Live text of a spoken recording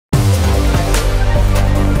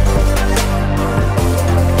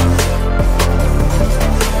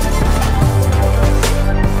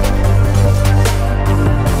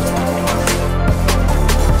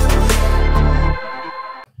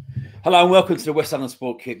Hello and welcome to the West London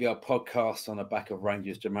Sport QPR podcast on the back of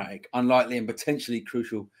Rangers' dramatic, unlikely and potentially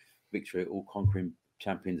crucial victory at all-conquering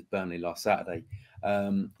champions Burnley last Saturday.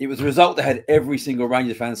 It was a result that had every single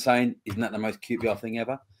Rangers fan saying, isn't that the most QPR thing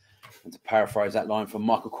ever? And to paraphrase that line from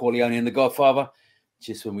Michael Corleone in The Godfather,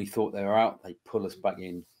 just when we thought they were out, they pull us back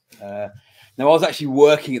in. Now, I was actually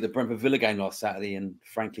working at the Brentford Villa game last Saturday and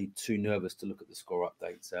frankly too nervous to look at the score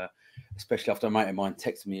updates, especially after a mate of mine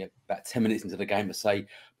texted me about 10 minutes into the game to say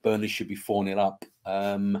Burnley should be 4-0 up.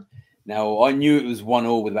 Now, I knew it was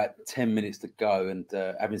 1-1 with about 10 minutes to go, and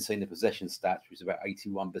having seen the possession stats, which was about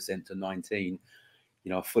 81% to 19,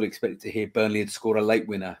 I fully expected to hear Burnley had scored a late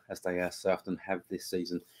winner, as they so often have this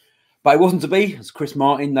season. But it wasn't to be, as Chris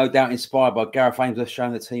Martin, no doubt inspired by Gareth Ainsworth,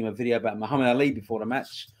 showing the team a video about Muhammad Ali before the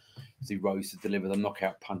match, as he rose to deliver the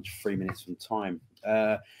knockout punch 3 minutes from time.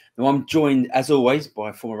 Now, I'm joined, as always,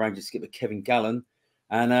 by former Rangers skipper Kevin Gallen,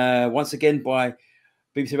 and once again by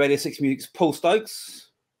BBC Radio 6 Music's Paul Stokes.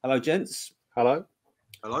 Hello, gents. Hello.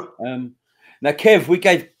 Hello. Now, Kev, we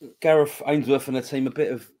gave Gareth Ainsworth and the team a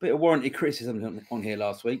bit of warranted criticism on here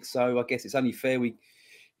last week, so I guess it's only fair we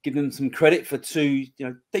give them some credit for two,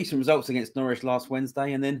 decent results against Norwich last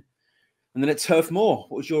Wednesday, and then at Turf Moor.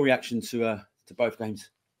 What was your reaction to both games?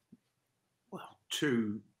 Well,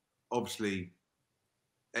 two obviously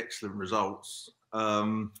excellent results.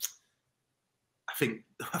 I think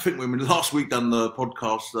when we last week done the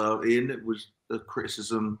podcast, Ian, it was the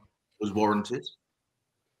criticism was warranted,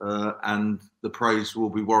 and the praise will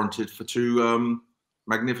be warranted for two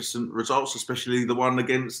magnificent results, especially the one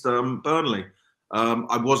against Burnley.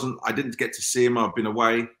 I didn't get to see him. I've been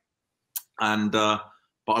away, and but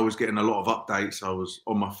I was getting a lot of updates. I was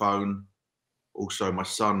on my phone. Also, my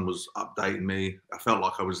son was updating me. I felt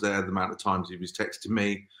like I was there the amount of times he was texting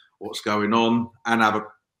me what's going on, and other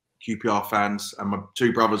QPR fans. And my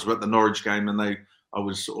two brothers were at the Norwich game, and I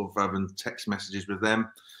was sort of having text messages with them.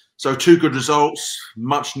 So two good results,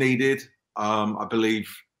 much needed. I believe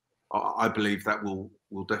that will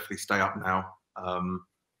definitely stay up now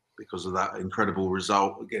because of that incredible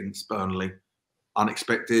result against Burnley.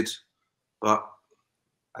 Unexpected, but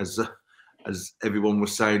as everyone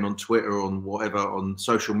was saying on Twitter, on whatever, on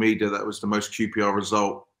social media, that was the most QPR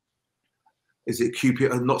result. Is it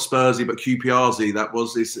QPR, not Spursy, but QPRsy? That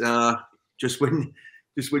was this. Just when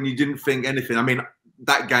you didn't think anything. I mean,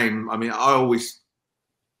 that game. I mean, I always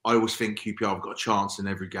think QPR have got a chance in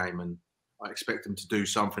every game, and I expect them to do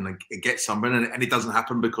something and get something, and it doesn't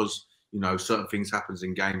happen because certain things happens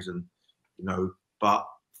in games, and But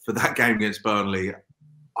for that game against Burnley,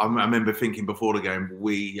 I remember thinking before the game,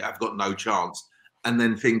 we have got no chance, and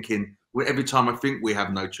then thinking every time I think we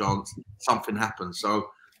have no chance, something happens. So.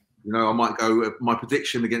 I might go. My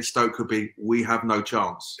prediction against Stoke could be we have no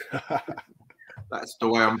chance. That's the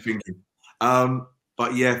way I'm thinking.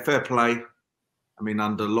 But yeah, fair play. I mean,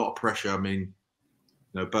 under a lot of pressure. I mean,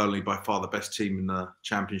 Burnley by far the best team in the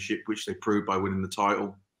Championship, which they proved by winning the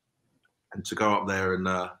title. And to go up there and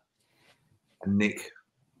nick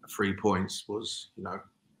 3 points was,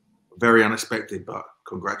 very unexpected. But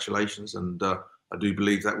congratulations, and I do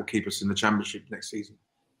believe that will keep us in the Championship next season.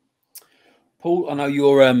 Paul, I know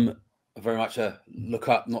you're very much a look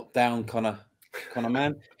up, not down kind of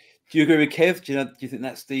man. Do you agree with Kev? Do you think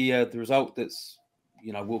that's the result that's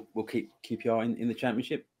will keep QPR in the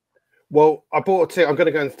Championship? Well, I bought a ticket. I'm going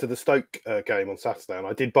to go into the Stoke game on Saturday, and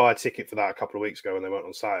I did buy a ticket for that a couple of weeks ago when they went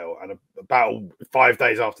on sale. And about 5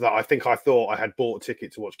 days after that, I thought I had bought a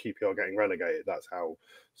ticket to watch QPR getting relegated. That's how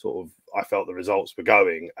sort of I felt the results were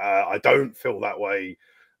going. I don't feel that way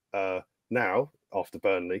now. After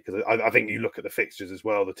Burnley, because I think you look at the fixtures as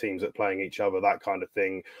well, the teams that are playing each other, that kind of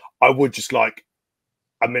thing. I would just like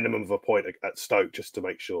a minimum of a point at Stoke just to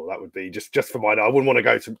make sure. That would be just for mine. I wouldn't want to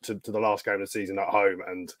go to the last game of the season at home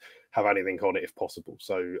and have anything on it if possible.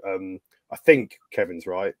 So I think Kevin's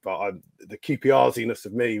right, but the QPRziness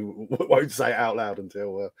of me won't say it out loud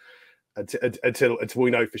until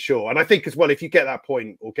we know for sure. And I think as well, if you get that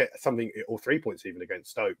point or get something or 3 points even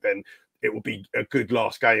against Stoke, then it will be a good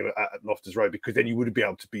last game at Loftus Road, because then you would be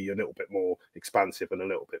able to be a little bit more expansive and a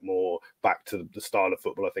little bit more back to the style of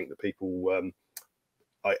football I think that people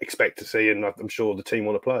I expect to see, and I'm sure the team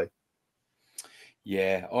want to play.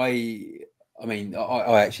 Yeah, I mean,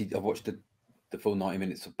 I've watched the full 90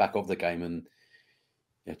 minutes back of the game, and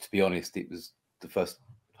to be honest, it was the first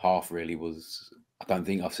half really was. I don't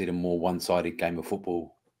think I've seen a more one-sided game of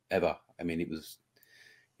football ever. I mean, it was,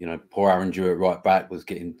 poor Aaron Jewett right back was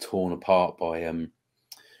getting torn apart by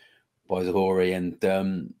Zahori, and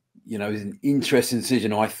it was an interesting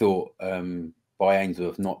decision, I thought, by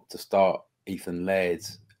Ainsworth not to start Ethan Laird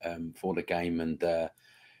for the game, and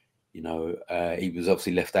he was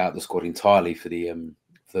obviously left out of the squad entirely for the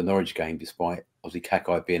Norwich game, despite obviously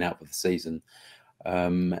Kakai being out for the season.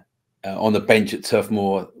 On the bench at Turf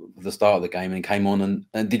Moor at the start of the game, and came on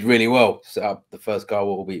and did really well. Set up the first goal,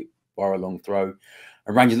 albeit by a long throw.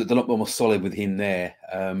 And Rangers looked a lot more solid with him there.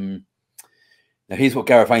 Now, here's what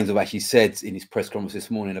Gareth Ainsworth actually said in his press conference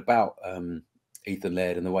this morning about Ethan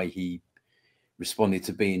Laird and the way he responded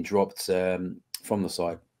to being dropped from the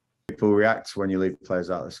side. People react when you leave players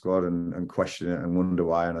out of the squad and question it and wonder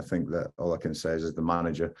why. And I think that all I can say is, as the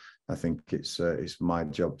manager, I think it's my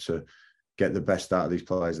job to get the best out of these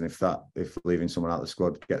players. And if leaving someone out of the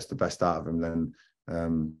squad gets the best out of them, then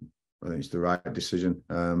I think it's the right decision.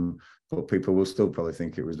 But people will still probably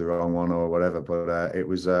think it was the wrong one or whatever. But it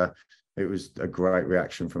was a great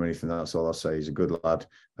reaction from Ethan. That's all I'll say. He's a good lad,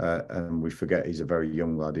 and we forget he's a very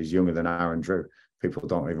young lad. He's younger than Aaron Drew. People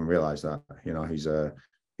don't even realise that.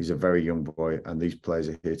 He's a very young boy, and these players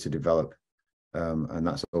are here to develop, and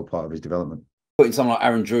that's all part of his development. Putting someone like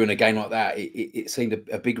Aaron Drew in a game like that, it seemed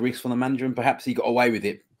a big risk for the manager, and perhaps he got away with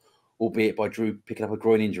it, albeit by Drew picking up a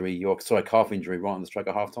groin injury, calf injury right on the stroke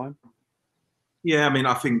of half time. Yeah, I mean,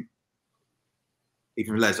 I think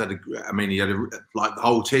even Les had like the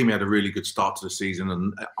whole team had a really good start to the season,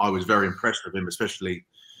 and I was very impressed with him, especially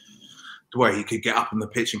the way he could get up on the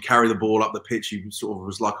pitch and carry the ball up the pitch. He sort of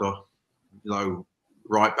was like a,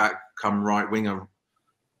 right back come right winger,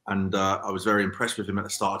 and I was very impressed with him at the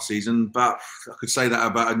start of the season. But I could say that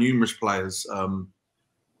about numerous players,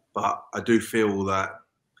 but I do feel that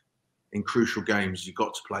in crucial games you've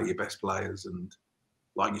got to play your best players, and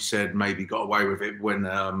like you said, maybe got away with it when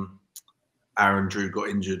Aaron Drew got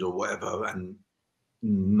injured or whatever, and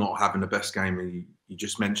not having the best game. And you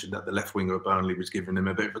just mentioned that the left winger of Burnley was giving him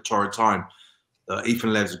a bit of a torrid time.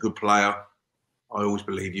 Ethan Lev's a good player. I always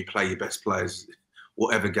believe you play your best players,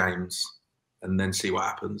 whatever games, and then see what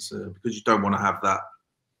happens, because you don't want to have that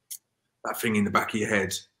thing in the back of your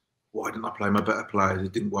head. Why didn't I play my better players?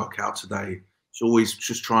 It didn't work out today. So always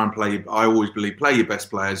just try and play. I always believe play your best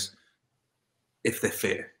players if they're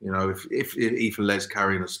fit. If Ethan Les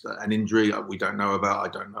carrying an injury we don't know about, I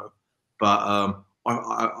don't know. But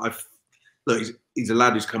look, he's a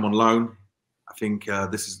lad who's come on loan. I think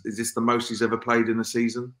is this the most he's ever played in a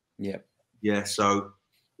season? Yeah. Yeah. So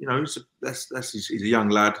he's a young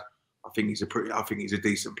lad. I think he's a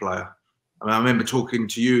decent player. I remember talking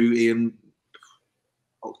to you, Ian,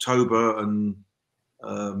 October and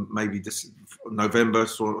maybe this November,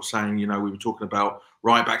 sort of saying, we were talking about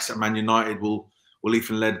right backs at Man United. Will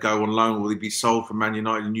Ethan Laird go on loan? Will he be sold from Man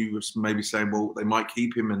United? And you were maybe saying, well, they might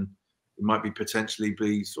keep him, and he might potentially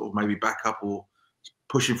be sort of maybe back up or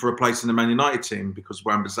pushing for a place in the Man United team, because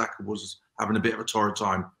Wan-Bissaka was having a bit of a torrid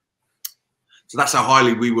time. So that's how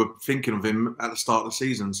highly we were thinking of him at the start of the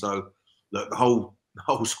season. So look, the whole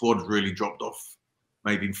squad really dropped off.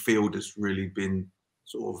 Maybe Field has really been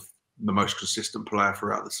sort of the most consistent player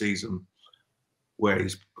throughout the season, where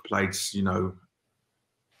he's played,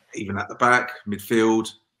 even at the back,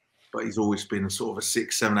 midfield, but he's always been a sort of a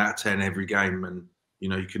 6, 7 out of 10 every game. And,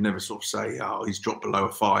 you can never sort of say, oh, he's dropped below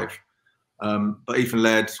a 5. But Ethan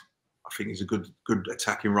Laird, I think he's a good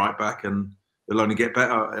attacking right back, and he'll only get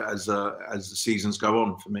better as the seasons go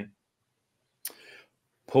on for me.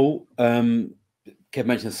 Paul, Kev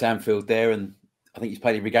mentioned Sandfield there, and I think he's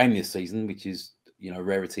played every game this season, which is, a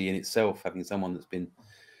rarity in itself, having someone that's been,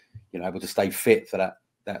 able to stay fit for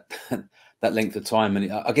that length of time.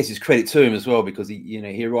 And I guess it's credit to him as well, because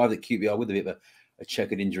he arrived at QPR with a bit of a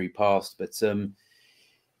checkered injury past, but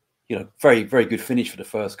very, very good finish for the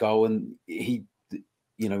first goal. And he,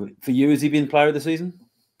 for you, has he been player of the season?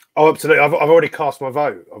 Oh, absolutely. I've already cast my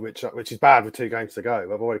vote, which is bad with 2 games to go.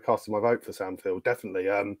 I've already casted my vote for Sandfield, definitely.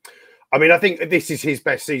 I think this is his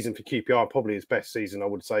best season for QPR, probably his best season, I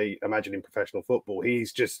would say, imagine, in professional football.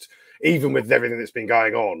 He's just, even with everything that's been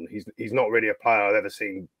going on, he's not really a player I've ever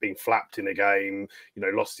seen being flapped in a game,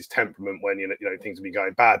 lost his temperament when, things have been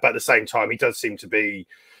going bad. But at the same time, he does seem to be,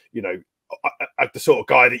 the sort of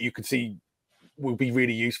guy that you could see will be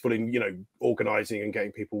really useful in, organising and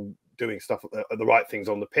getting people doing stuff at the right things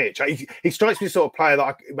on the pitch. He strikes me as the sort of player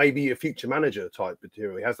that maybe a future manager type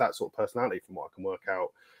material. He has that sort of personality from what I can work out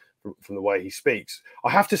from the way he speaks.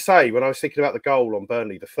 I have to say, when I was thinking about the goal on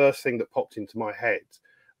Burnley, the first thing that popped into my head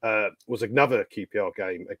was another QPR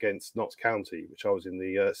game against Notts County, which I was in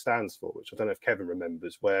the stands for, which I don't know if Kevin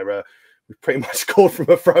remembers, where we pretty much scored from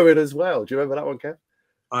a throw-in as well. Do you remember that one, Kev?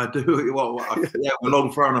 I do. Yeah, a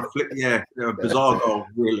long throw and a flick. Yeah, a bizarre goal,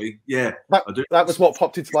 really. Yeah, I do. That was what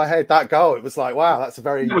popped into my head. That goal. It was like, wow, that's a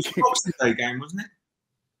very. It was a Boxing Day game, wasn't it?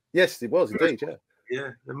 Yes, it was indeed. Yeah.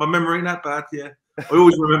 Yeah, my memory ain't that bad. Yeah. I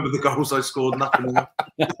always remember the goals I scored. Nothing else.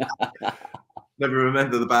 Never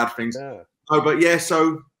remember the bad things. Yeah. Oh, but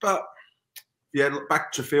yeah,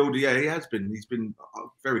 back to field. Yeah, he has been. He's been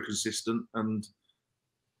very consistent, and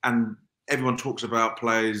everyone talks about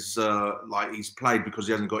players like he's played because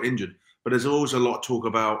he hasn't got injured. But there's always a lot of talk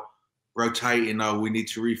about rotating. Oh, we need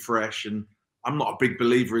to refresh, and I'm not a big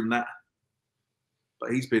believer in that.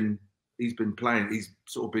 But he's been playing. He's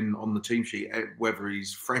sort of been on the team sheet, whether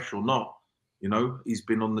he's fresh or not. You know, he's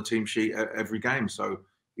been on the team sheet every game. So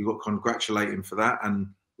you've got to congratulate him for that. And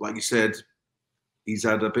like you said, he's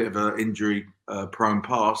had a bit of an injury-prone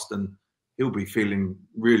past, and he'll be feeling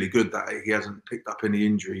really good that he hasn't picked up any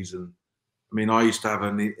injuries. And I mean, I used to have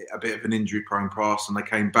a bit of an injury-prone past, and I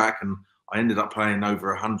came back, and I ended up playing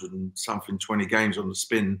over 100 and something 20 games on the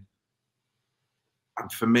spin.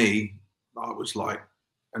 And for me, that was like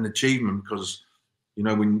an achievement, because you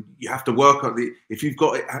know, when you have to work on if you've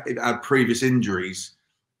got had previous injuries,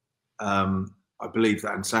 I believe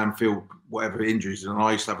that in Sam Field, whatever injuries, and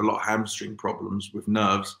I used to have a lot of hamstring problems with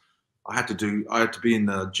nerves. I had to be in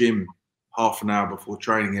the gym half an hour before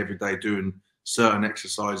training every day, doing certain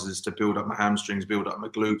exercises to build up my hamstrings, build up my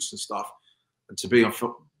glutes and stuff. And to be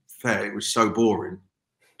fair, it was so boring,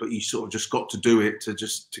 but you sort of just got to do it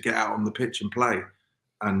to get out on the pitch and play.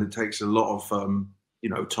 And it takes a lot of you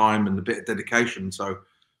know, time and a bit of dedication. So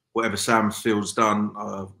whatever Sam Field's done,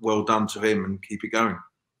 well done to him, and keep it going.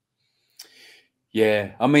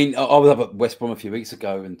 Yeah, I mean, I was up at West Brom a few weeks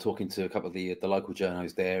ago and talking to a couple of the local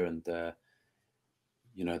journos there, and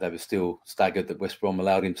you know, they were still staggered that West Brom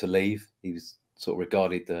allowed him to leave. He was sort of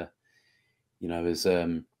regarded, you know, as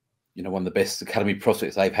you know, one of the best academy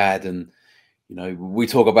prospects they've had. And you know, we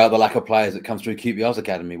talk about the lack of players that comes through QPR's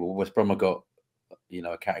academy. Well, West Brom have got, you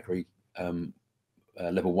know, a category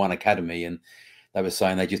level 1 academy, and they were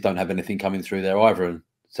saying they just don't have anything coming through there either. And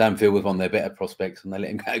Sam Field was one of their better prospects, and they let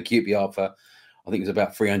him go to QPR for, I think it was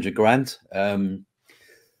about 300 grand.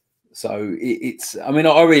 So it's, I mean,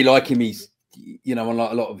 I really like him. He's, you know,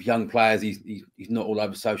 unlike a lot of young players, he's not all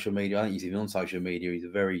over social media. I think he's even on social media. He's a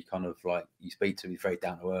very kind of like, you speak to him, he's very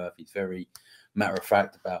down to earth. He's very matter of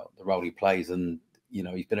fact about the role he plays. And, you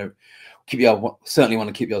know, he's been certainly one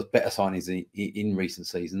of QPR's better signings in recent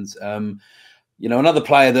seasons. You know, another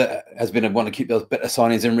player that has been one of QPR's better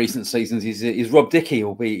signings in recent seasons is Rob Dickie,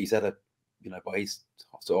 albeit he's had a, you know, by his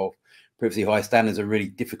sort of previously high standards, a really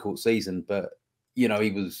difficult season. But, you know, he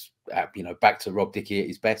was, you know, back to Rob Dickie at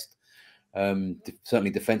his best, certainly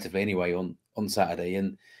defensively anyway on Saturday.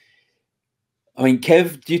 And I mean,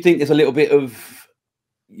 Kev, do you think there's a little bit of,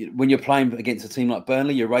 when you're playing against a team like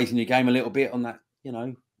Burnley, you're raising your game a little bit on that? You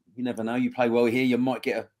know, you never know. You play well here, you might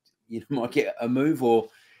get a move, or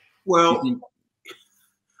well,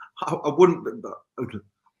 I wouldn't.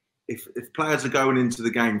 If players are going into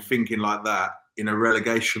the game thinking like that in a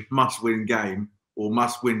relegation must-win game or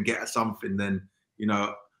must-win get something, then, you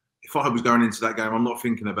know, if I was going into that game, I'm not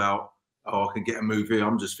thinking about, oh, I can get a move here.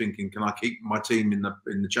 I'm just thinking, can I keep my team in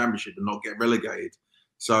the Championship and not get relegated?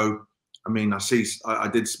 So, I mean, I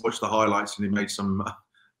did watch the highlights, and he made some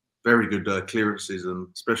very good clearances, and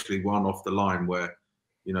especially one off the line where,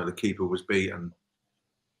 you know, the keeper was beaten.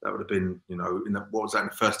 That would have been, you know, in the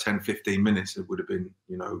first 10, 15 minutes, it would have been,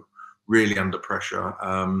 you know, really under pressure,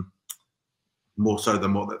 more so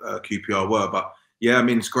than what QPR were. But yeah, I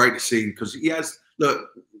mean, it's great to see, because he has, look,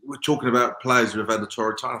 we're talking about players who have had a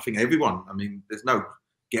torrid time. I think everyone, I mean, there's no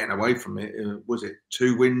getting away from it. Was it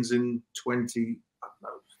 2 wins in 20? I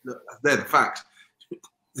don't know. They're the facts.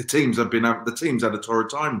 The team's had a torrid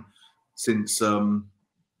time since the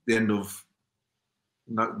end of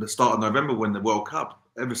the start of November, when the World Cup.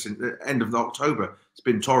 Ever since the end of October, it's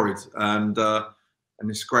been torrid, and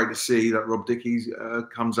it's great to see that Rob Dickie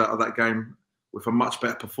comes out of that game with a much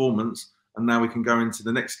better performance, and now we can go into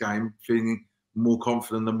the next game feeling more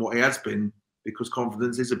confident than what he has been, because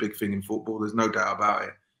confidence is a big thing in football. There's no doubt about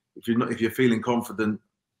it. If you're feeling confident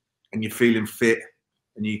and you're feeling fit,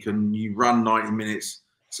 and you run 90 minutes,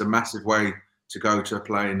 it's a massive way to go to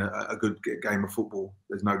playing a good game of football.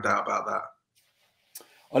 There's no doubt about that.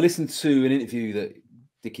 I listened to an interview that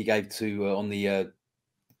Dickie gave to on the other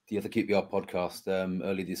QPR podcast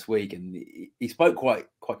earlier this week, and he spoke quite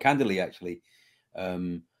candidly, actually,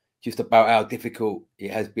 just about how difficult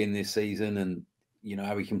it has been this season, and you know,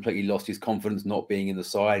 how he completely lost his confidence not being in the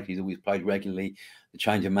side. He's always played regularly, the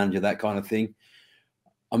change of manager, that kind of thing.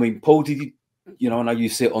 I mean, Paul, did you know, I know you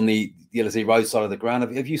sit on the LSE Road side of the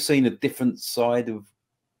ground. Have you seen a different side of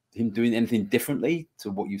him doing anything differently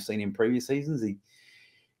to what you've seen in previous seasons?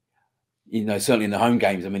 You know, certainly in the home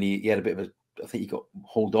games. I mean, he had a bit of I think he got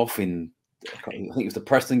hauled off in think it was the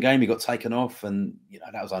Preston game. He got taken off, and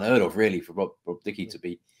that was unheard of, really, for Rob Dickie to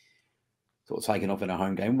be sort of taken off in a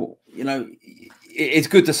home game. Well, it's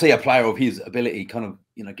good to see a player of his ability kind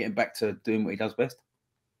of getting back to doing what he does best.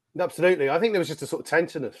 Absolutely. I think there was just a sort of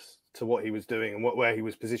tenterness to what he was doing and where he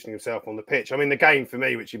was positioning himself on the pitch. I mean, the game for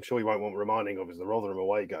me, which I'm sure you won't want reminding of, is the Rotherham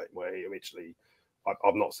away game, where he literally,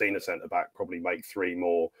 I've not seen a centre-back probably make 3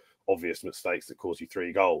 more obvious mistakes that cause you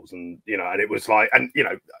 3 goals. And, and it was like, and,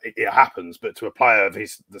 it happens, but to a player of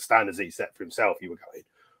the standards he set for himself, you were going,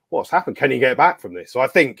 what's happened? Can he get back from this? So I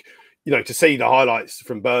think, to see the highlights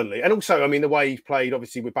from Burnley, and also, I mean, the way he played,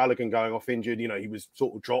 obviously with Balogun going off injured, he was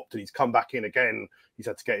sort of dropped and he's come back in again. He's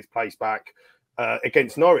had to get his place back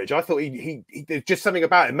against Norwich. I thought he there's just something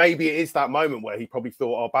about it. Maybe it is that moment where he probably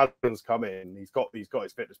thought, oh, Balogun's come in. He's got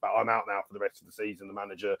his fitness back. I'm out now for the rest of the season. The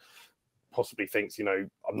manager possibly thinks, I'm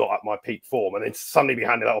not at my peak form. And then suddenly be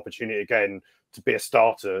handed that opportunity again to be a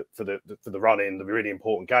starter for the run-in, the really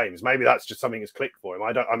important games. Maybe that's just something that's clicked for him.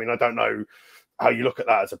 I don't know how you look at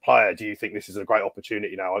that as a player. Do you think this is a great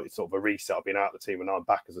opportunity now? It's sort of a reset. I've been out of the team and now I'm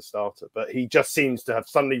back as a starter. But he just seems to have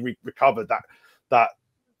suddenly recovered that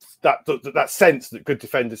sense that good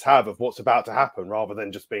defenders have of what's about to happen, rather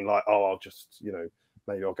than just being like, oh, I'll just,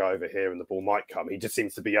 maybe I'll go over here and the ball might come. He just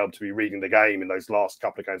seems to be able to be reading the game in those last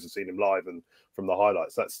couple of games I've seen him live and from the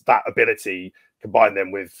highlights. That's that ability combined then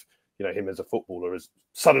with, him as a footballer is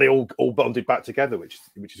suddenly all bonded back together, which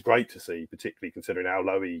is great to see, particularly considering how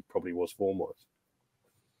low he probably was form-wise.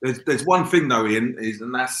 There's one thing though, Ian,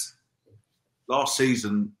 and that's last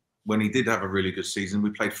season when he did have a really good season, we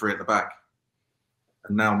played 3 at the back.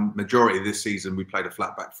 And now majority of this season, we played a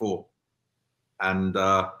flat back 4. And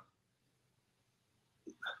Rob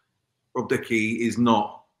Dickie is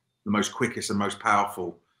not the most quickest and most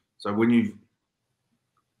powerful. So when you're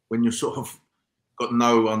sort of got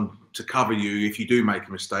no one to cover you if you do make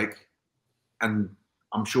a mistake, and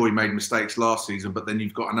I'm sure he made mistakes last season, but then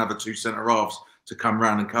you've got another 2 centre-halves to come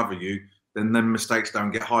round and cover you, then them mistakes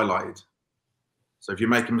don't get highlighted. So if you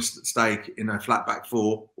make a mistake in a flat back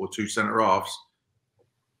 4 or 2 centre-halves,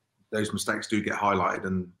 those mistakes do get highlighted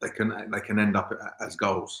and they can end up as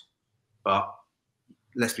goals. But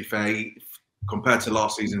let's be fair, compared to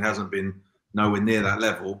last season, hasn't been nowhere near that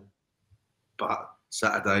level. But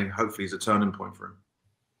Saturday, hopefully, is a turning point for him.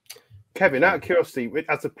 Kevin, out of curiosity,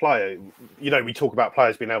 as a player, we talk about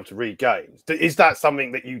players being able to read games. Is that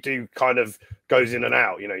something that you do kind of goes in and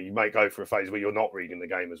out? You may go for a phase where you're not reading the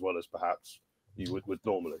game as well as perhaps you would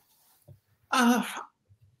normally.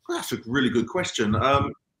 That's a really good question. I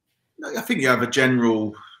think you have a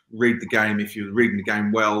general read the game if you're reading the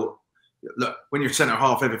game well. Look, when you're centre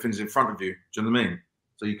half, everything's in front of you. Do you know what I mean?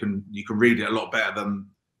 So you can read it a lot better than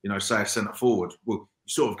say a centre forward. Well, you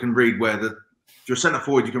sort of can read where if you're centre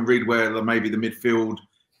forward, you can read where maybe the midfield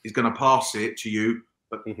is going to pass it to you.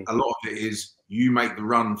 But a lot of it is you make the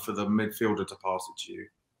run for the midfielder to pass it to you.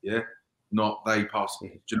 Yeah, not they pass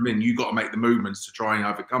it. Do you know what I mean? You got to make the movements to try and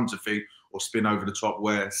either come to feet or spin over the top.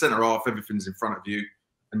 Where centre half, everything's in front of you.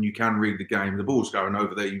 And you can read the game. The ball's going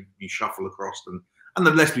over there. You shuffle across them. And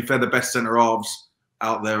then, let's be fair, the best centre halves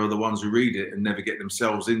out there are the ones who read it and never get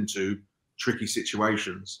themselves into tricky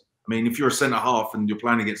situations. I mean, if you're a centre half and you're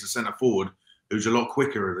playing against a centre forward who's a lot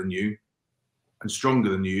quicker than you and stronger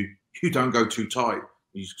than you don't go too tight.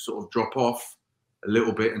 You sort of drop off a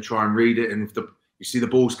little bit and try and read it. And if you see the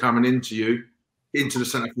ball's coming into you, into the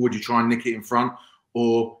centre forward, you try and nick it in front.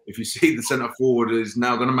 Or if you see the centre forward is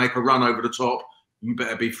now going to make a run over the top, you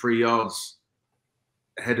better be 3 yards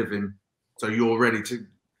ahead of him. So you're ready to,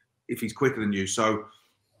 if he's quicker than you. So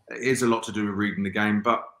it is a lot to do with reading the game.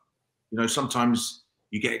 But, sometimes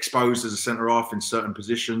you get exposed as a centre-half in certain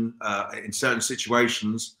position, in certain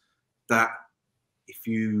situations that if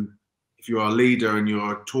you're a leader and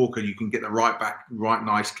you're a talker, you can get the right back right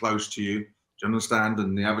nice close to you. Do you understand?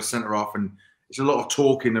 And you have a centre-half and it's a lot of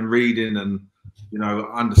talking and reading and,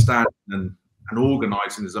 understanding and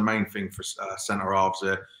organising is the main thing for centre halves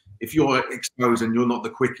there. If you're exposed and you're not the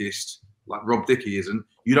quickest, like Rob Dickie isn't,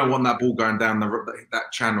 you don't want that ball going down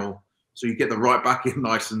that channel. So you get the right back in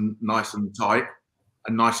nice and tight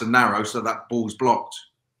and nice and narrow, so that ball's blocked.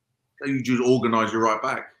 So you just organise your right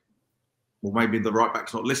back. Well, maybe the right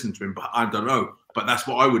back's not listening to him, but I don't know. But that's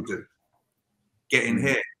what I would do. Get in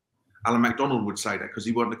here. Alan MacDonald would say that because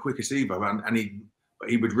he wasn't the quickest either, but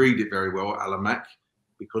he would read it very well, Alan Mac,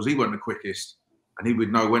 because he wasn't the quickest. And he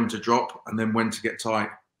would know when to drop and then when to get tight.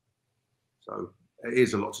 So it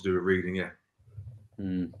is a lot to do with reading, yeah.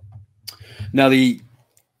 Now the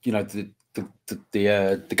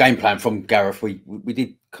game plan from Gareth, we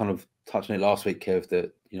did kind of touch on it last week, Kev,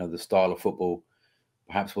 that the style of football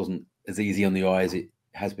perhaps wasn't as easy on the eye as it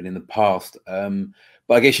has been in the past. But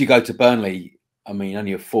I guess you go to Burnley. I mean,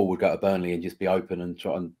 only a fool would go to Burnley and just be open and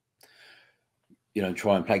try and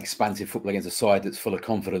play expansive football against a side that's full of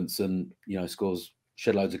confidence and scores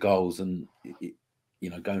shed loads of goals and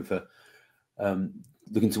going for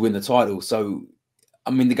looking to win the title. So,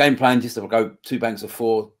 I mean, the game plan just to go 2 banks of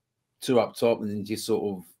 4, 2 up top, and then just sort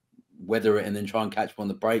of weather it and then try and catch one on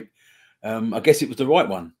the break. I guess it was the right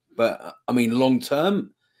one, but I mean, long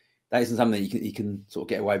term, that isn't something that you can sort of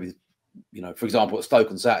get away with. For example, at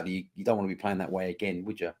Stoke on Saturday, you don't want to be playing that way again,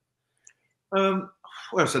 would you? Well,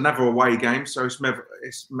 it's another away game, so it's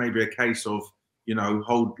maybe a case of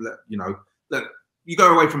that you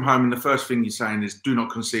go away from home, and the first thing you're saying is do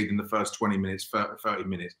not concede in the first 20 minutes, 30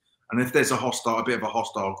 minutes. And if there's a bit of a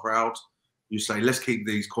hostile crowd, you say let's keep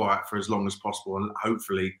these quiet for as long as possible, and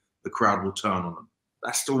hopefully the crowd will turn on them.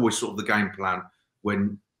 That's always sort of the game plan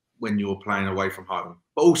when you're playing away from home.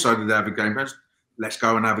 But also they have a game plan. Let's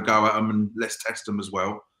go and have a go at them and let's test them as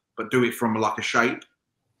well. But do it from like a shape,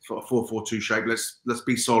 sort of 4-4-2 shape. Let's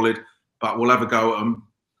be solid, but we'll have a go at them.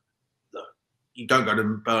 You don't go to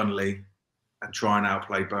Burnley and try and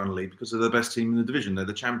outplay Burnley because they're the best team in the division. They're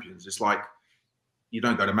the champions. It's like you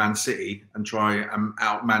don't go to Man City and try and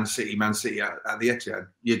out Man City at the Etihad.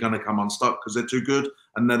 You're going to come unstuck because they're too good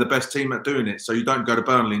and they're the best team at doing it. So you don't go to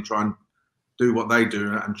Burnley and try and do what they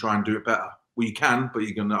do and try and do it better. Well, you can, but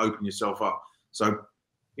you're going to open yourself up. So,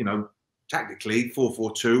 tactically,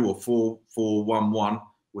 4-4-2 or 4-4-1-1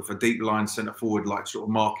 with a deep line centre forward, like sort of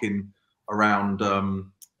marking around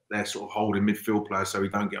their sort of holding midfield players so he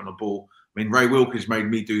don't get on the ball. I mean, Ray Wilkins made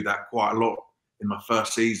me do that quite a lot in my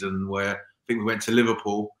first season where I think we went to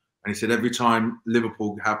Liverpool and he said every time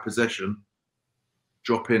Liverpool have possession,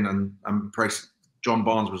 drop in and press. John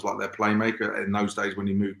Barnes was like their playmaker in those days when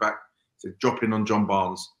he moved back. He said, drop in on John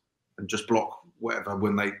Barnes and just block whatever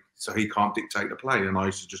so he can't dictate the play. And I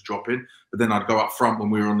used to just drop in, but then I'd go up front when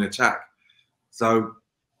we were on the attack. So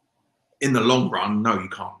in the long run, no, you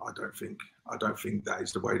can't. I don't think that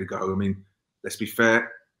is the way to go. I mean, let's be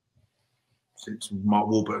fair. Since Mark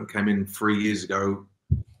Warburton came in 3 years ago,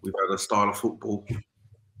 we've had a style of football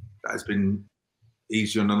that has been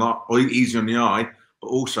easier on the eye, but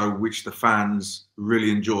also which the fans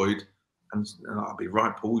really enjoyed. And I'll be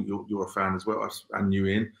right, Paul, you're a fan as well, and you,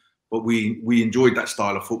 Ian. But we enjoyed that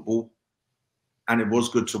style of football, and it was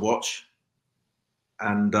good to watch.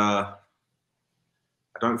 And I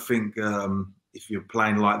don't think if you're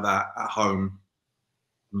playing like that at home,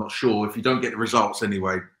 I'm not sure. If you don't get the results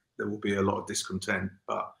anyway, there will be a lot of discontent.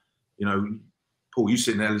 But, Paul, you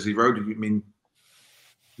sit in Ellerslie Road. I mean,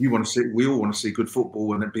 we all want to see good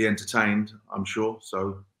football and be entertained, I'm sure.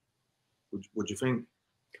 So what do you think?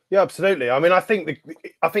 Yeah, absolutely. I mean, I think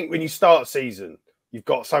when you start a season, you've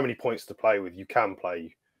got so many points to play with. You can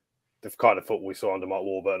play the kind of football we saw under Mark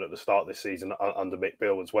Warburton at the start of this season, under Mick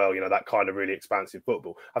Bill as well. that kind of really expansive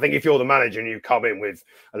football. I think if you're the manager and you come in with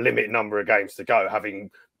a limited number of games to go,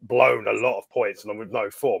 having blown a lot of points and with no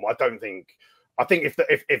form, I think if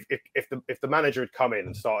the manager had come in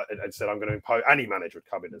and started and said, I'm going to impose, any manager would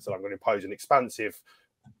come in and said, I'm going to impose an expansive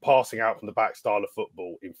passing out from the back style of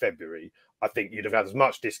football in February, I think you'd have had as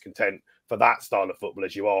much discontent for that style of football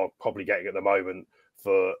as you are probably getting at the moment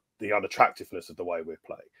for the unattractiveness of the way we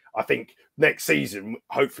play. I think next season,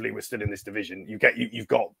 hopefully, we're still in this division. You've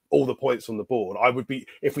got all the points on the board. I would be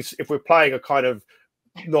if we're playing a kind of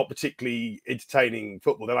not particularly entertaining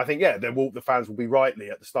football, then I think the fans will be rightly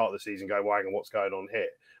at the start of the season going, "Wang, and what's going on here?"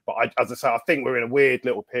 But as I say, I think we're in a weird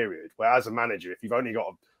little period where, as a manager, if you've only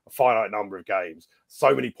got a finite number of games,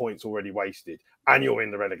 so many points already wasted, and you're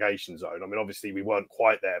in the relegation zone. I mean, obviously we weren't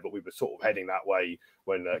quite there, but we were sort of heading that way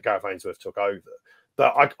when Gareth Ainsworth took over.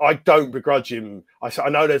 That I don't begrudge him. I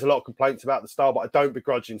know there's a lot of complaints about the style, but I don't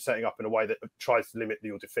begrudge him setting up in a way that tries to limit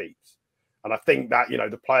your defeats. And I think that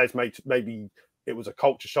the players maybe it was a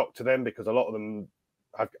culture shock to them because a lot of them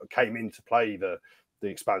came in to play the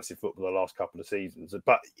expansive football the last couple of seasons.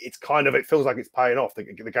 But it feels like it's paying off.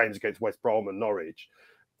 The games against West Brom and Norwich,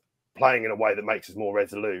 playing in a way that makes us more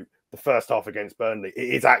resolute. The first half against Burnley,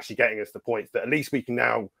 it is actually getting us the points that at least we can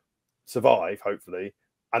now survive, hopefully.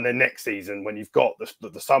 And then next season, when you've got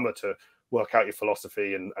the summer to work out your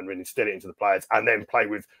philosophy and really instill it into the players, and then play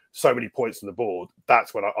with so many points on the board,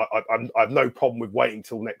 that's when I have no problem with waiting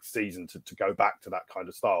till next season to go back to that kind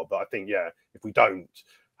of style. But I think, if we don't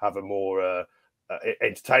have a more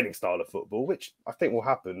entertaining style of football, which I think will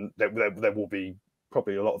happen, there will be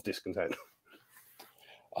probably a lot of discontent.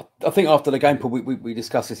 I think after the game, Paul, we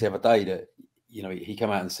discussed this the other day that he came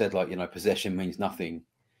out and said possession means nothing.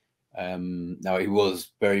 Now he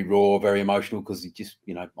was very raw, very emotional because he just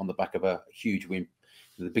on the back of a huge win,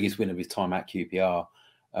 the biggest win of his time at QPR.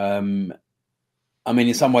 I mean,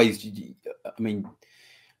 in some ways, I mean,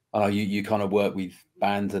 I know you kind of work with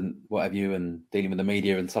bands and what have you, and dealing with the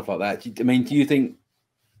media and stuff like that. I mean, do you think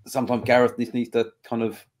sometimes Gareth needs to kind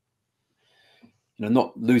of,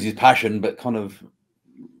 not lose his passion, but kind of,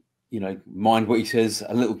 mind what he says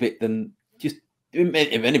a little bit, than just, if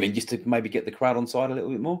anything, just to maybe get the crowd on side a little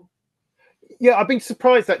bit more? Yeah, I've been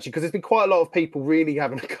surprised actually, because there's been quite a lot of people really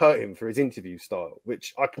having a go at him for his interview style,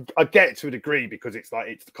 which I get to a degree, because it's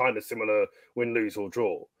kind of similar win, lose or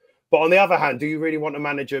draw. But on the other hand, do you really want a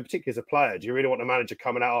manager, particularly as a player, do you really want a manager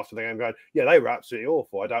coming out after the game going, yeah, they were absolutely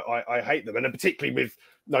awful, I hate them? And then particularly with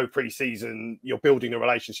no pre-season, you're building the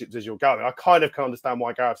relationships as you're going. I kind of can understand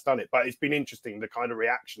why Gareth's done it, but it's been interesting, the kind of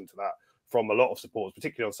reaction to that from a lot of supporters,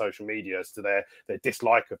 particularly on social media, as to their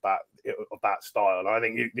dislike of that style. And I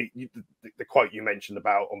think the quote you mentioned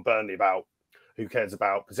about on Burnley about who cares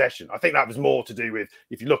about possession, I think that was more to do with,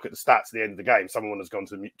 if you look at the stats at the end of the game, someone has gone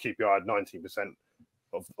to QPR had 19%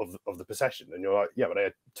 of the possession, and you're like, yeah, but they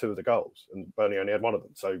had 2 of the goals, and Burnley only had 1 of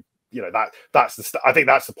them. So that's I think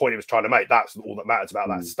that's the point he was trying to make. That's all that matters about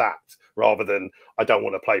that stat, rather than I don't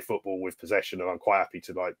want to play football with possession, and I'm quite happy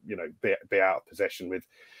to be out of possession with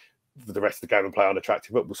the rest of the game and play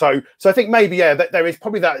unattractive football. So I think maybe there is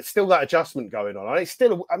probably still that adjustment going on. And it's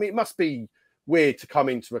still, I mean, it must be weird to come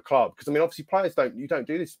into a club, because I mean, obviously you don't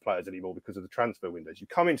do this to players anymore because of the transfer windows. You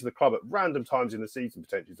come into the club at random times in the season,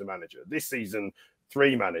 potentially as a manager. This season,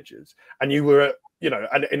 3 managers, and you were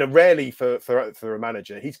and in a rarely for a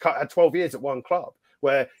manager, he's had 12 years at one club,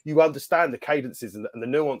 where you understand the cadences and the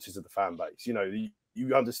nuances of the fan base.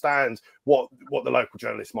 You understand what the local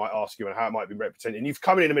journalists might ask you and how it might be represented. And you've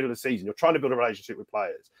come in the middle of the season, you're trying to build a relationship with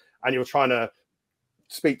players, and you're trying to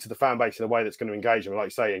speak to the fan base in a way that's going to engage them, like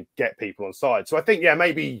you say, and get people on side. So I think,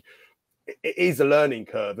 maybe it is a learning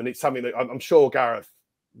curve, and it's something that I'm sure Gareth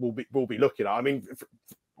will be looking at. I mean,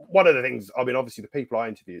 one of the things, I mean, obviously the people I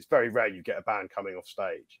interview, it's very rare you get a band coming off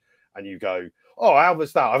stage and you go, oh, how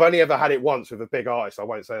was that? I've only ever had it once with a big artist, I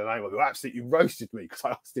won't say the name of it, who absolutely roasted me because I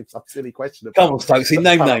asked him some silly question about, come on, Stokes,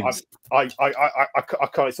 name names. I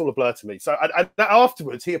can't, it's all a blur to me. So and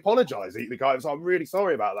afterwards he apologised. The guy was, I'm really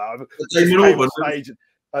sorry about that. Damien Albarn.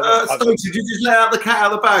 Stokes, did you just let out the cat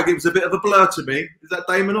out of the bag? It was a bit of a blur to me. Is that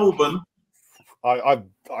Damien Albarn?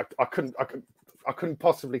 I couldn't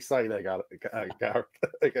possibly say there, Gareth.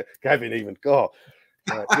 Kevin even. God.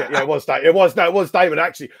 It was Damon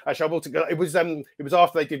actually. It was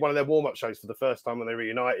after they did one of their warm-up shows for the first time when they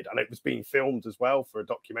reunited, and it was being filmed as well for a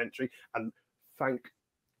documentary. And thank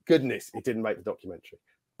goodness it didn't make the documentary.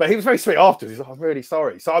 But he was very sweet afterwards. He's like, I'm really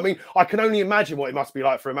sorry. So I mean, I can only imagine what it must be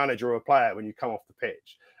like for a manager or a player when you come off the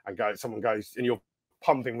pitch and someone goes and you're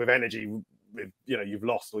pumping with energy. With, you've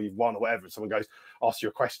lost or you've won or whatever, and someone goes, asks you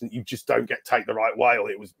a question you just don't take the right way, or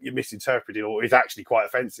you're misinterpreted, or it's actually quite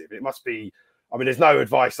offensive. It must be. I mean, there's no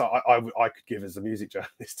advice I could give as a music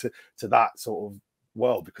journalist to that sort of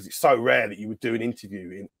world, because it's so rare that you would do an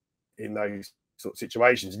interview in those sort of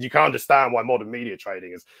situations. And you can understand why modern media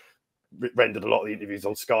trading has rendered a lot of the interviews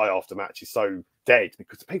on Sky after matches so dead,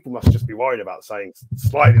 because people must just be worried about saying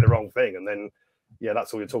slightly the wrong thing, and then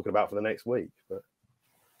that's all you're talking about for the next week. But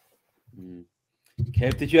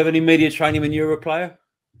Kev, did you have any media training when you were a player?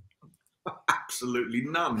 Absolutely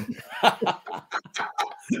none.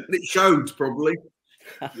 It showed, probably.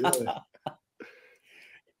 Yeah.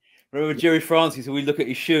 Remember Jerry Francis? We look at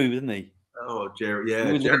his shoe, didn't he? Oh, Jerry, yeah.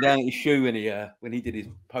 We were looking down at his shoe when he did his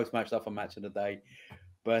post-match stuff on Match of the Day.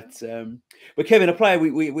 But Kevin, a player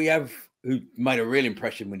we have who made a real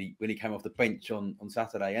impression when he came off the bench on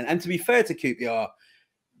Saturday. And to be fair to QPR,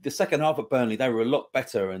 the second half at Burnley, they were a lot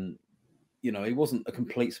better, and it wasn't a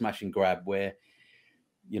complete smash and grab where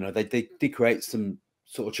they did create some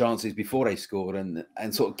sort of chances before they scored, and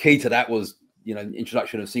sort of key to that was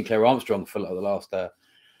introduction of Sinclair Armstrong for the last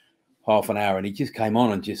half an hour, and he just came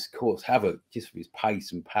on and just caused havoc just with his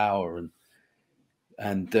pace and power,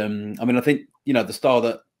 and I mean, I think the style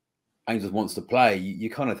that Ainsworth wants to play, you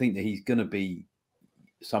kind of think that he's going to be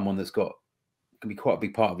someone that's can be quite a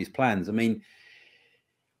big part of his plans. I mean,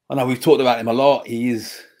 I know we've talked about him a lot. He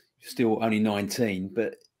is still only 19,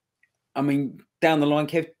 but I mean, down the line,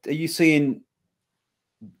 Kev, are you seeing,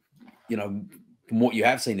 from what you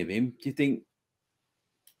have seen of him, do you think,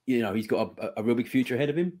 he's got a real big future ahead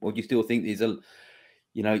of him, or do you still think there's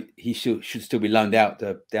he should still be loaned out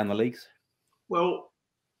down the leagues? Well,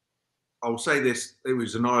 I'll say this: it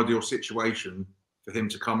was an ideal situation for him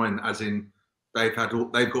to come in, as in they've got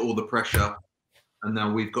all the pressure, and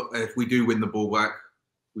now if we do win the ball back,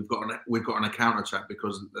 we've got an counter attack,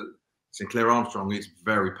 because Sinclair Armstrong is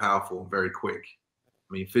very powerful and very quick.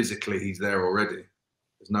 I mean, physically he's there already.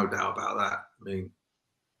 There's no doubt about that. I mean,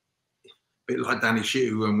 bit like Danny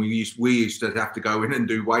Shittu, and we used to have to go in and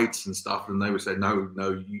do weights and stuff, and they would say, no,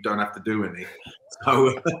 you don't have to do any.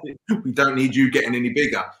 So we don't need you getting any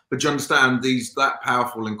bigger. But you understand, he's that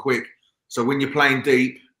powerful and quick. So when you're playing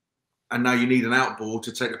deep, and now you need an out ball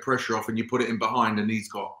to take the pressure off, and you put it in behind, and he's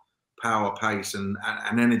got power, pace, and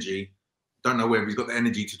energy. Don't know whether he's got the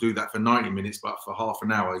energy to do that for 90 minutes, but for half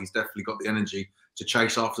an hour, he's definitely got the energy to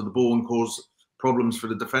chase after the ball and cause problems for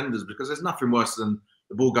the defenders, because there's nothing worse than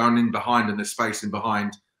the ball going in behind and there's space in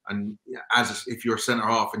behind. And if you're a centre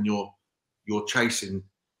half and you're chasing,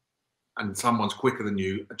 and someone's quicker than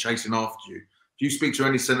you and chasing after you, if you speak to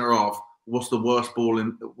any centre half, what's the worst ball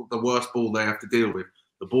they have to deal with?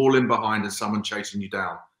 The ball in behind and someone chasing you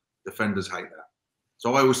down. Defenders hate that.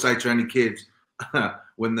 So I always say to any kids,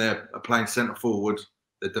 when they're playing centre forward,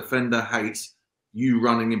 the defender hates you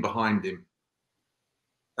running in behind him.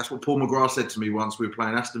 That's what Paul McGrath said to me once. We were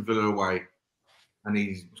playing Aston Villa away, and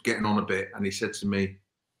he's getting on a bit, and he said to me,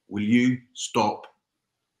 will you stop?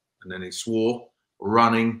 And then he swore,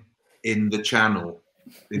 running in the channel,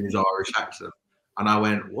 in his Irish accent. And I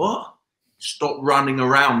went, what? Stop running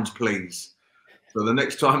around, please. So the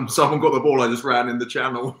next time someone got the ball, I just ran in the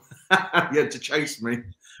channel. He had to chase me.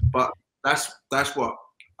 But that's what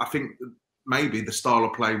I think. Maybe the style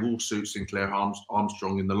of play will suit Sinclair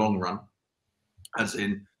Armstrong in the long run, as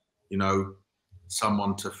in,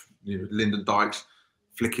 someone to Lyndon Dykes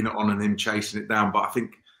flicking it on and him chasing it down. But I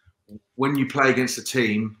think when you play against a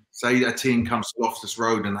team, say a team comes to Loftus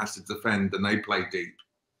Road and has to defend, and they play deep,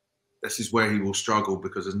 this is where he will struggle,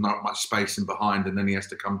 because there's not much space in behind, and then he has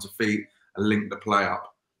to come to feet and link the play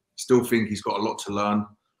up. Still think he's got a lot to learn.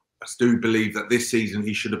 I do believe that this season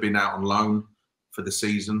he should have been out on loan for the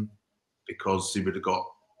season, because he would have got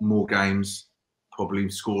more games, probably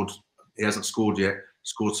scored. He hasn't scored yet,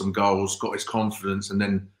 scored some goals, got his confidence, and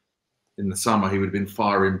then in the summer he would have been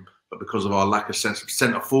firing. But because of our lack of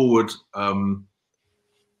centre forward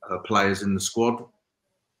players in the squad,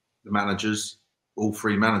 the managers, all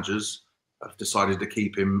three managers, have decided to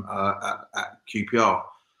keep him at QPR.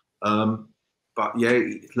 But yeah,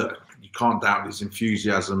 look, you can't doubt his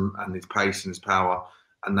enthusiasm and his pace and his power,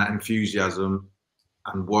 and that enthusiasm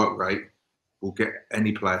and work rate will get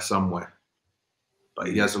any player somewhere. But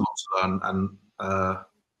he has a lot to learn, and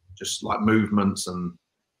just like movements, and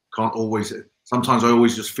can't always. Sometimes I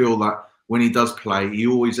always just feel that when he does play, he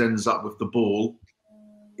always ends up with the ball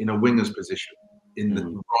in a winger's position, in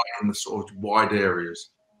the sort of wide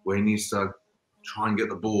areas where he needs to try and get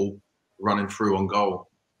the ball running through on goal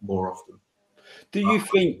more often. Do you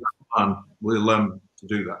think we'll learn to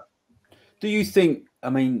do that? Do you think? I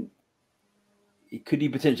mean, could he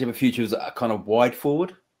potentially have a future as a kind of wide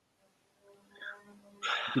forward?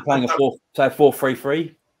 Be playing a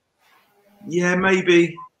 4-3-3? Yeah,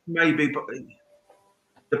 maybe, but it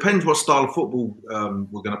depends what style of football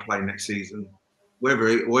we're going to play next season.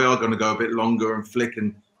 Whether we are going to go a bit longer and flick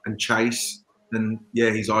and chase, then yeah,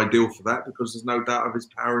 he's ideal for that, because there's no doubt of his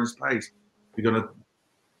power and his pace. We're going to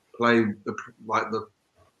play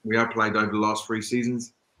we have played over the last 3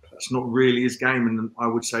 seasons. It's not really his game, and I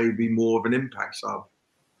would say he'd be more of an impact sub.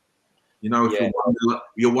 If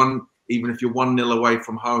even if you're 1-0 away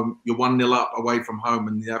from home, you're 1-0 up away from home,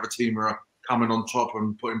 and the other team are coming on top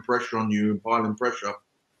and putting pressure on you and piling pressure,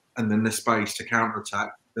 and then there's space to counter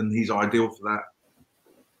attack, then he's ideal for that.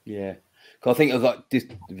 Yeah, because I think I was like this.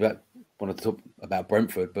 Want to talk about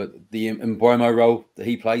Brentford, but the Mbeumo role that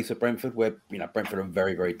he plays for Brentford, where Brentford are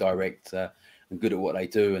very, very direct and good at what they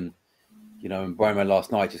do, and Mbeumo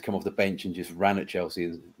last night just come off the bench and just ran at Chelsea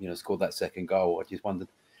and scored that second goal. I just wondered,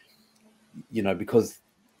 because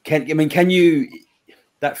can you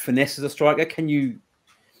that finesse as a striker? Can you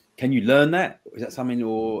learn that? Is that something,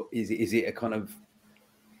 or is it a kind of?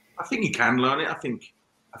 I think you can learn it. I think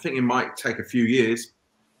it might take a few years,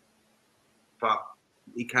 but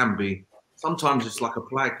he can be. Sometimes it's like a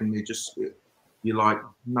play, and you're like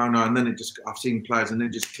no, and then I've seen players and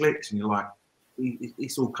it just clicks, and you're like,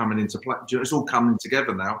 it's all coming into play. It's all coming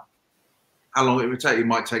together now. How long it would take? It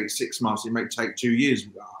might take 6 months. It may take 2 years.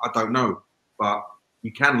 I don't know, but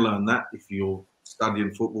you can learn that if you're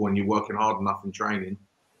studying football and you're working hard enough in training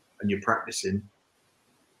and you're practicing.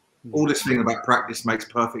 All this thing about practice makes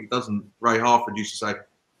perfect doesn't. Ray Harford used to say,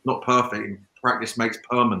 not perfect, practice makes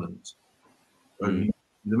permanent. So, you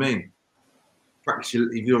know what I mean? Practice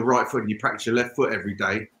if you're right foot and you practice your left foot every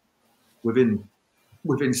day, within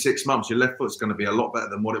 6 months, your left foot's going to be a lot better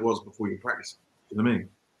than what it was before you practice. You know what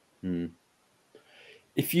I mean?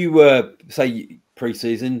 If you were, say,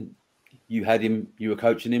 pre-season, you had him, you were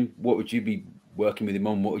coaching him, what would you be working with him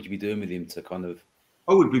on? What would you be doing with him to kind of?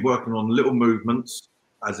 I would be working on little movements,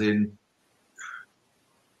 as in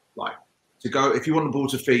like to go. If you want the ball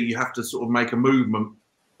to feet, you have to sort of make a movement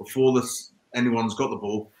before anyone's got the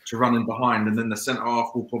ball to run in behind, and then the centre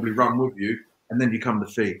half will probably run with you, and then you come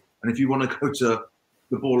to feet. And if you want to go to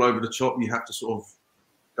the ball over the top, you have to sort of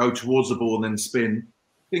go towards the ball and then spin,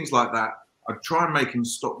 things like that. I try and make him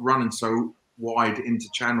stop running so wide into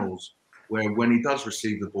channels where when he does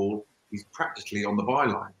receive the ball, he's practically on the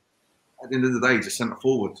byline. At the end of the day, he's a centre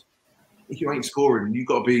forward. If you ain't scoring, you've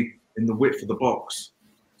got to be in the width of the box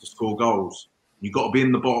to score goals. You've got to be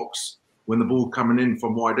in the box when the ball coming in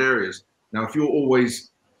from wide areas. Now, if you're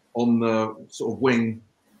always on the sort of wing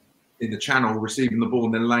in the channel, receiving the ball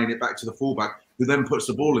and then laying it back to the fullback, who then puts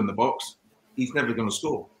the ball in the box, he's never going to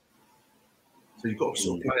score. So you've got to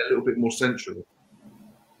sort of play a little bit more central.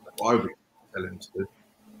 That's what I would tell him to do.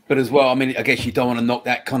 But as well, I mean, I guess you don't want to knock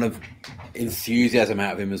that kind of enthusiasm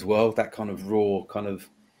out of him as well. That kind of raw kind of,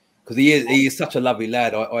 because he is such a lovely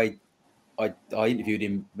lad. I interviewed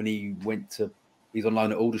him when he's on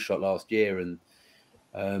loan at Aldershot last year, and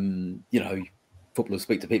you know, footballers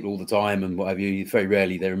speak to people all the time and what have you. Very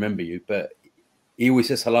rarely they remember you, but he always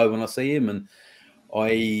says hello when I see him. And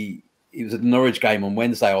it was a Norwich game on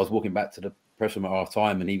Wednesday. I was walking back to the press room at half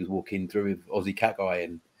time, and he was walking through with Aussie Cat Guy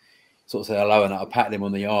and sort of said hello, and I patted him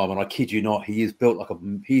on the arm. And I kid you not, he's built like a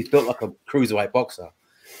cruiserweight boxer.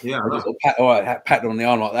 Yeah, I just pat him on the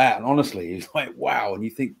arm like that, and honestly, he's like, wow. And you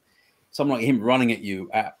think someone like him running at you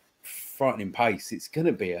at frightening pace,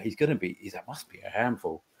 that must be a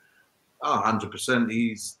handful. Oh, 100%.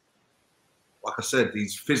 He's, like I said,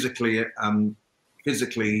 he's physically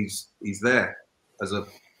he's there as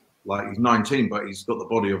he's 19, but he's got the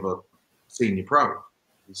body of a senior pro.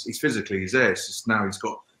 He's physically, he's there. It's just now he's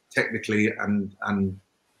got technically and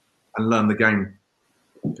learn the game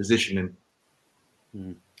positioning.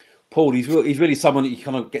 Paul, he's really someone that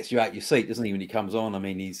kind of gets you out your seat, doesn't he, when he comes on? I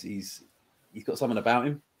mean, he's got something about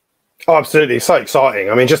him. Oh, absolutely. It's so exciting.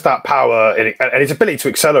 I mean, just that power and his ability to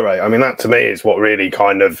accelerate. I mean, that to me is what really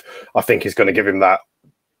kind of, I think, is going to give him that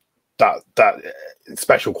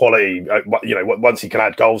special quality, you know, once he can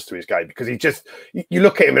add goals to his game, because you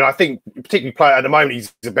look at him, and I think particularly at the moment,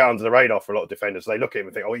 he's a bit under the radar for a lot of defenders. So they look at him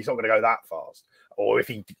and think, oh, he's not going to go that fast. Or if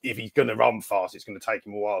he's going to run fast, it's going to take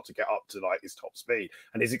him a while to get up to like his top speed.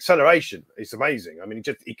 And his acceleration is amazing. I mean,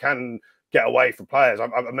 he can get away from players. I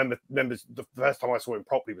remember the first time I saw him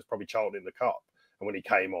properly was probably Charlton in the Cup, and when he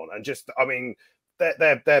came on, and just, I mean,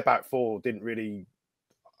 their back four didn't really,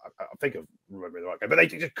 I think I'm remembering the right game, but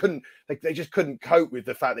they just couldn't cope with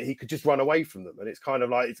the fact that he could just run away from them. And it's kind of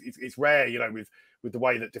like it's rare, you know, with the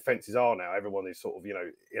way that defenses are now. Everyone is sort of, you know,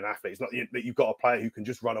 an athlete. It's not that you've got a player who can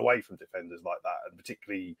just run away from defenders like that, and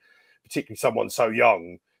particularly someone so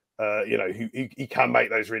young, you know, who he can make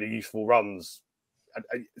those really useful runs. And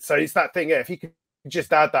so it's that thing. Yeah, if he could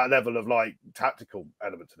just add that level of like tactical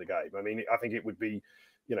element to the game, I mean, I think it would be,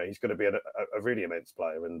 you know, he's going to be a really immense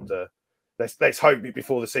player. And let's hope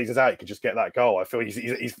before the season's out, he could just get that goal. I feel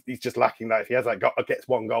he's just lacking that. If he has that gets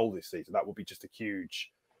one goal this season, that would be just a huge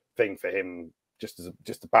thing for him, just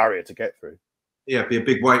a barrier to get through. Yeah, it'd be a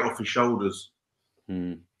big weight off his shoulders.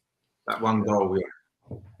 That one goal,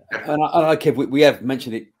 yeah. And I Kev, we have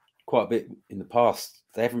mentioned it quite a bit in the past.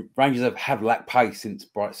 Rangers have lacked pace since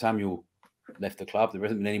Bright Samuel left the club. There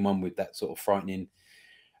hasn't been anyone with that sort of frightening.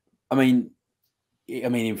 I mean,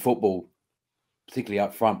 in football, particularly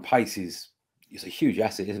up front, pace is a huge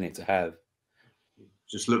asset, isn't it, to have?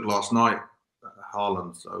 Just look last night at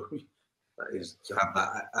Haaland, so that is to have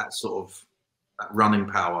that sort of that running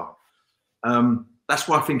power. That's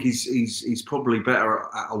why I think he's probably better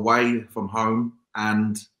away from home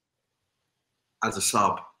and as a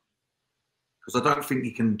sub, because I don't think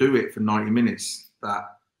he can do it for 90 minutes.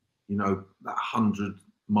 That, you know, that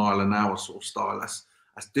 100-mile-an-hour sort of style. That's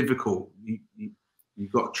difficult.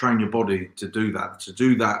 You've got to train your body to do that. To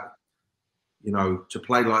do that, you know, to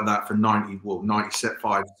play like that for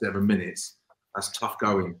 97 minutes, that's tough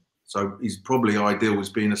going. So he's probably ideal as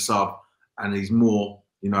being a sub, and he's more,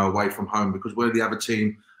 you know, away from home, because where the other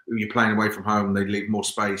team who you're playing away from home, they leave more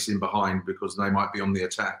space in behind because they might be on the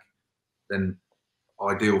attack. Then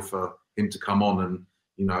ideal for him to come on and,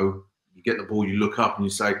 you know, you get the ball, you look up and you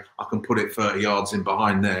say, I can put it 30 yards in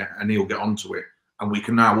behind there, and he'll get onto it. And we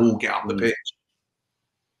can now all get up the pitch.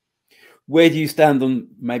 Where do you stand on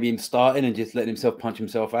maybe him starting and just letting himself punch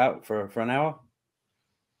himself out for an hour?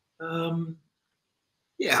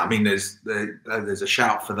 Yeah, I mean, there's a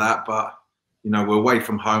shout for that, but, you know, we're away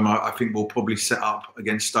from home. I think we'll probably set up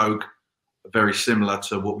against Stoke very similar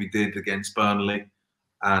to what we did against Burnley,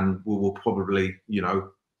 and we will probably, you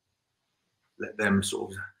know, let them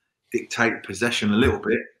sort of dictate possession a little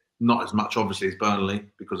bit. Not as much, obviously, as Burnley,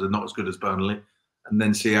 because they're not as good as Burnley. and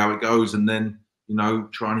then see how it goes, and then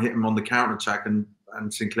try and hit them on the counter attack. And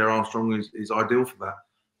Sinclair Armstrong is ideal for that.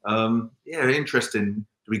 Yeah, interesting.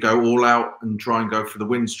 Do we go all out and try and go for the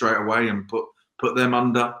win straight away and put them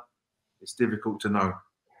under? It's difficult to know.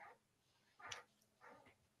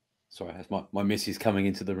 Sorry, that's my missus coming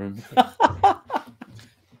into the room.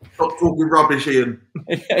 Stop talking rubbish, Ian.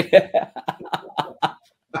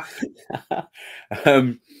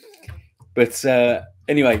 But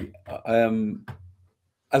anyway,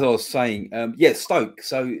 as I was saying, yeah, Stoke.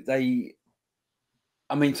 So to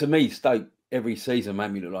me, Stoke every season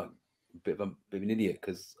made me look like a bit of an idiot,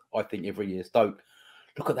 because I think every year Stoke,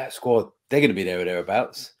 look at that squad, they're going to be there or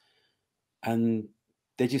thereabouts, and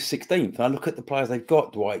they're just 16th. And I look at the players they've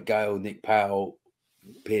got: Dwight Gale, Nick Powell,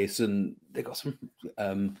 Pearson. They've got some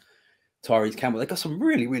Tyrese Campbell. They've got some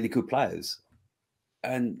really, really good players,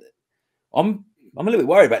 and I'm a little bit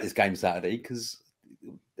worried about this game Saturday, because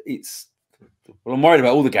I'm worried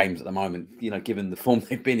about all the games at the moment, given the form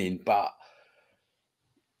they've been in. But,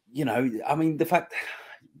 the fact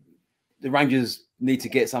the Rangers need to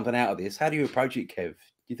get something out of this. How do you approach it, Kev? Do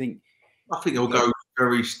you think? I think it'll go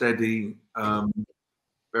very steady,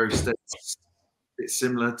 very steady. It's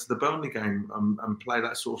similar to the Burnley game, and play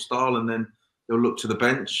that sort of style, and then they'll look to the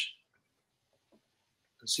bench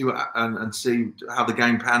and see and see how the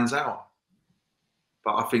game pans out.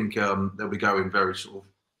 But I think they'll be going very sort of,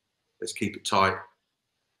 let's keep it tight.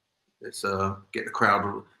 Let's get the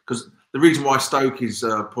crowd. Because the reason why Stoke is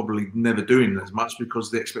probably never doing as much,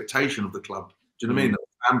 because the expectation of the club. Do you know what I mean? The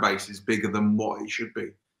fan base is bigger than what it should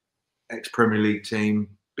be. Ex-Premier League team,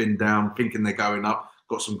 been down, thinking they're going up,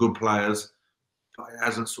 got some good players. But it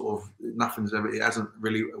hasn't it hasn't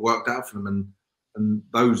really worked out for them. And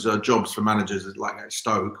those jobs for managers like at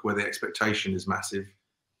Stoke, where the expectation is massive,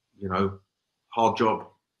 hard job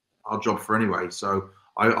for anyway. So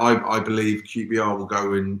I believe QPR will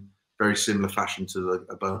go in very similar fashion to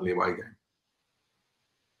a Burnley away game.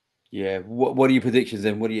 Yeah. What are your predictions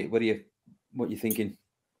then? What are you thinking?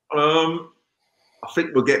 I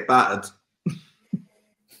think we'll get battered.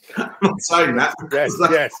 I'm not saying that.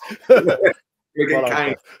 Yes. We'll get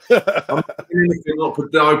caned. I'm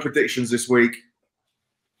not no predictions this week,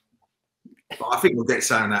 but I think we'll get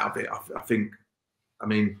something out of it.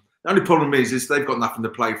 The only problem is they've got nothing to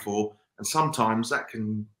play for, and sometimes that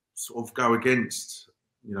can sort of go against,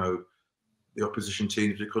 the opposition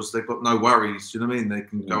teams, because they've got no worries. Do you know what I mean? They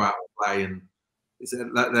can go out and play, and is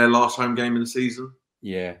it their last home game in the season?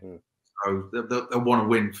 Yeah. So they'll want to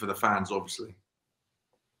win for the fans, obviously.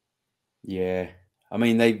 Yeah. I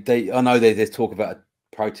know there's talk about a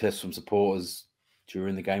protest from supporters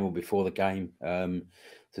during the game or before the game. So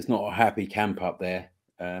it's not a happy camp up there.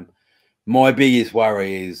 My biggest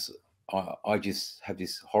worry is I just have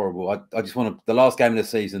this horrible. I just want the last game of the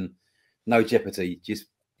season, no jeopardy. Just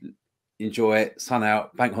enjoy it, sun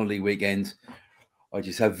out, bank holiday weekend. I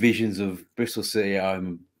just have visions of Bristol City at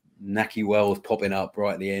home, Nacky Wells popping up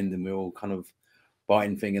right at the end, and we're all kind of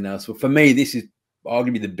biting fingernails. So for me, this is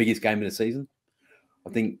arguably the biggest game of the season.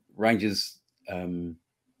 I think Rangers. They've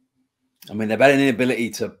had an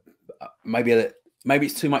inability to maybe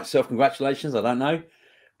it's too much self-congratulations. I don't know.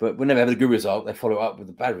 But whenever they have a good result, they follow up with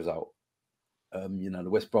a bad result. The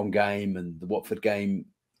West Brom game and the Watford game.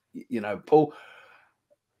 Paul,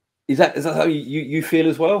 is that how you feel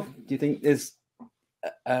as well? Do you think there's,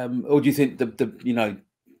 or do you think the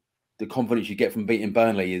confidence you get from beating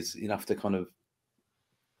Burnley is enough to kind of?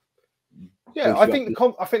 Yeah, I think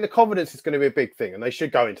the confidence is going to be a big thing, and they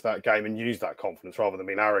should go into that game and use that confidence rather than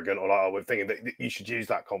being arrogant or like, we're thinking that you should use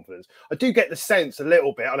that confidence. I do get the sense a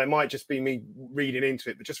little bit, and it might just be me reading into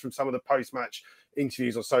it, but just from some of the post-match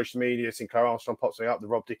interviews on social media, Sinclair Armstrong pops something up, the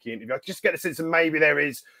Rob Dickie interview, I just get the sense that maybe there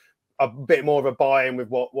is a bit more of a buy-in with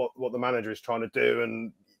what the manager is trying to do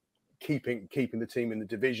and keeping the team in the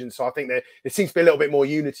division. So I think there seems to be a little bit more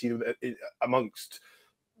unity amongst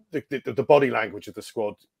the body language of the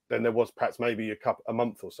squad than there was perhaps maybe a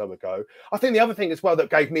month or so ago. I think the other thing as well that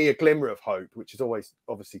gave me a glimmer of hope, which is always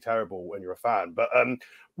obviously terrible when you're a fan, but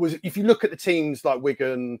was if you look at the teams like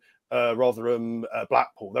Wigan, Rotherham,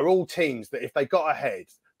 Blackpool, they're all teams that if they got ahead,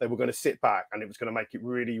 they were going to sit back, and it was going to make it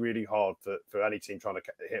really, really hard for any team trying to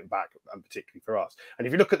hit them back, and particularly for us. And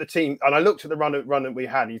if you look at the team, and I looked at the run that we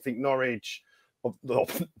had, and you think Norwich,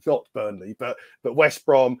 not Burnley, but West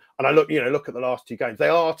Brom, and I look at the last two games, they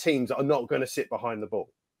are teams that are not going to sit behind the ball.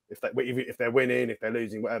 if they're winning, if they're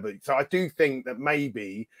losing, whatever. So I do think that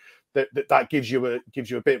maybe that gives you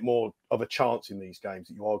a bit more of a chance in these games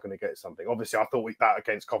that you are going to get something. Obviously, I thought that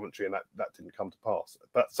against Coventry, and that didn't come to pass.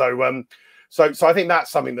 But so I think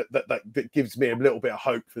that's something that gives me a little bit of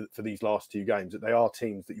hope for these last two games, that they are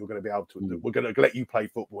teams that you're going to be able to that we're going to let you play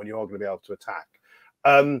football and you are going to be able to attack.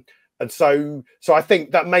 And so I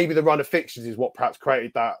think that maybe the run of fixtures is what perhaps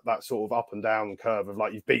created that sort of up and down curve of,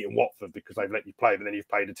 like, you've beaten Watford because they've let you play, but then you've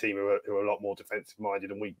played a team who are a lot more defensive minded,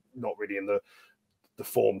 and we not really in the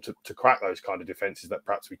form to crack those kind of defenses that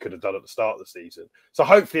perhaps we could have done at the start of the season. So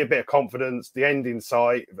hopefully a bit of confidence, the end in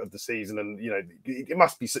sight of the season, and it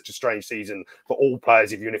must be such a strange season for all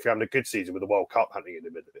players, even if you're having a good season with the World Cup happening in the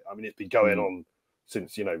middle of it. I mean, it's been going on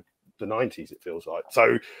since the 90s, it feels like.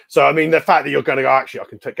 So I mean, the fact that you're going to go, actually, I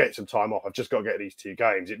can get some time off, I've just got to get these two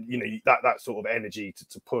games, that sort of energy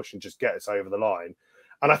to push and just get us over the line.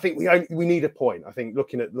 And I think we need a point. I think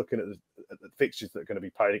looking at the fixtures that are going to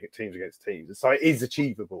be played against teams, so it is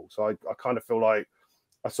achievable. So I kind of feel like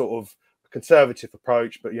a sort of conservative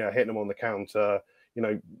approach, but hitting them on the counter.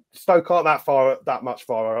 Stoke aren't that much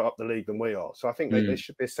far up the league than we are. So I think there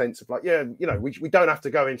should be a sense of, like, we don't have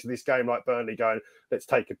to go into this game like Burnley going, let's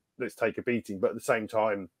take a beating, but at the same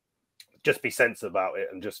time, just be sensible about it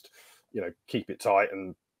and just keep it tight.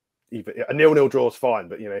 And even a 0-0 draw is fine,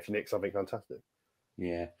 but if you nick something, fantastic.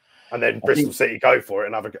 Yeah, and then Bristol City go for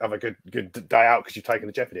it and have a good day out because you've taken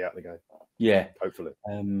the jeopardy out of the game. Yeah, hopefully.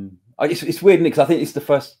 It's weird, because I think it's the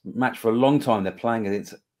first match for a long time they're playing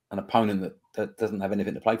against an opponent that doesn't have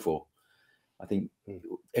anything to play for. I think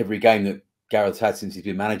every game that Gareth's had since he's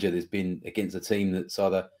been manager, there's been against a team that's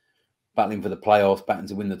either battling for the playoffs, battling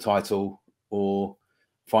to win the title, or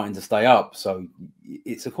fighting to stay up. So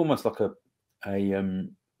it's almost like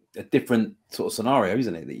a different sort of scenario,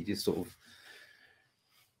 isn't it? That you just sort of.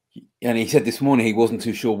 And he said this morning he wasn't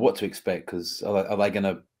too sure what to expect, because are they going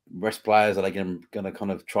to rest players? Are they going to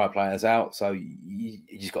kind of try players out? So you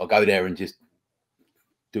just got to go there and just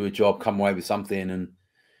do a job, come away with something, and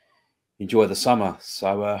enjoy the summer.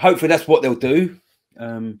 So hopefully that's what they'll do.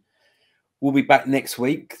 We'll be back next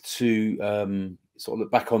week to sort of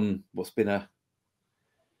look back on what's been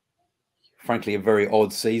frankly, a very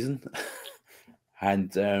odd season.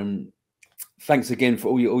 And thanks again for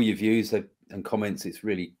all your views and comments. It's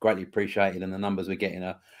really greatly appreciated, and the numbers we're getting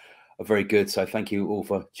are very good. So thank you all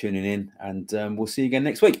for tuning in, and we'll see you again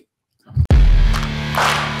next week.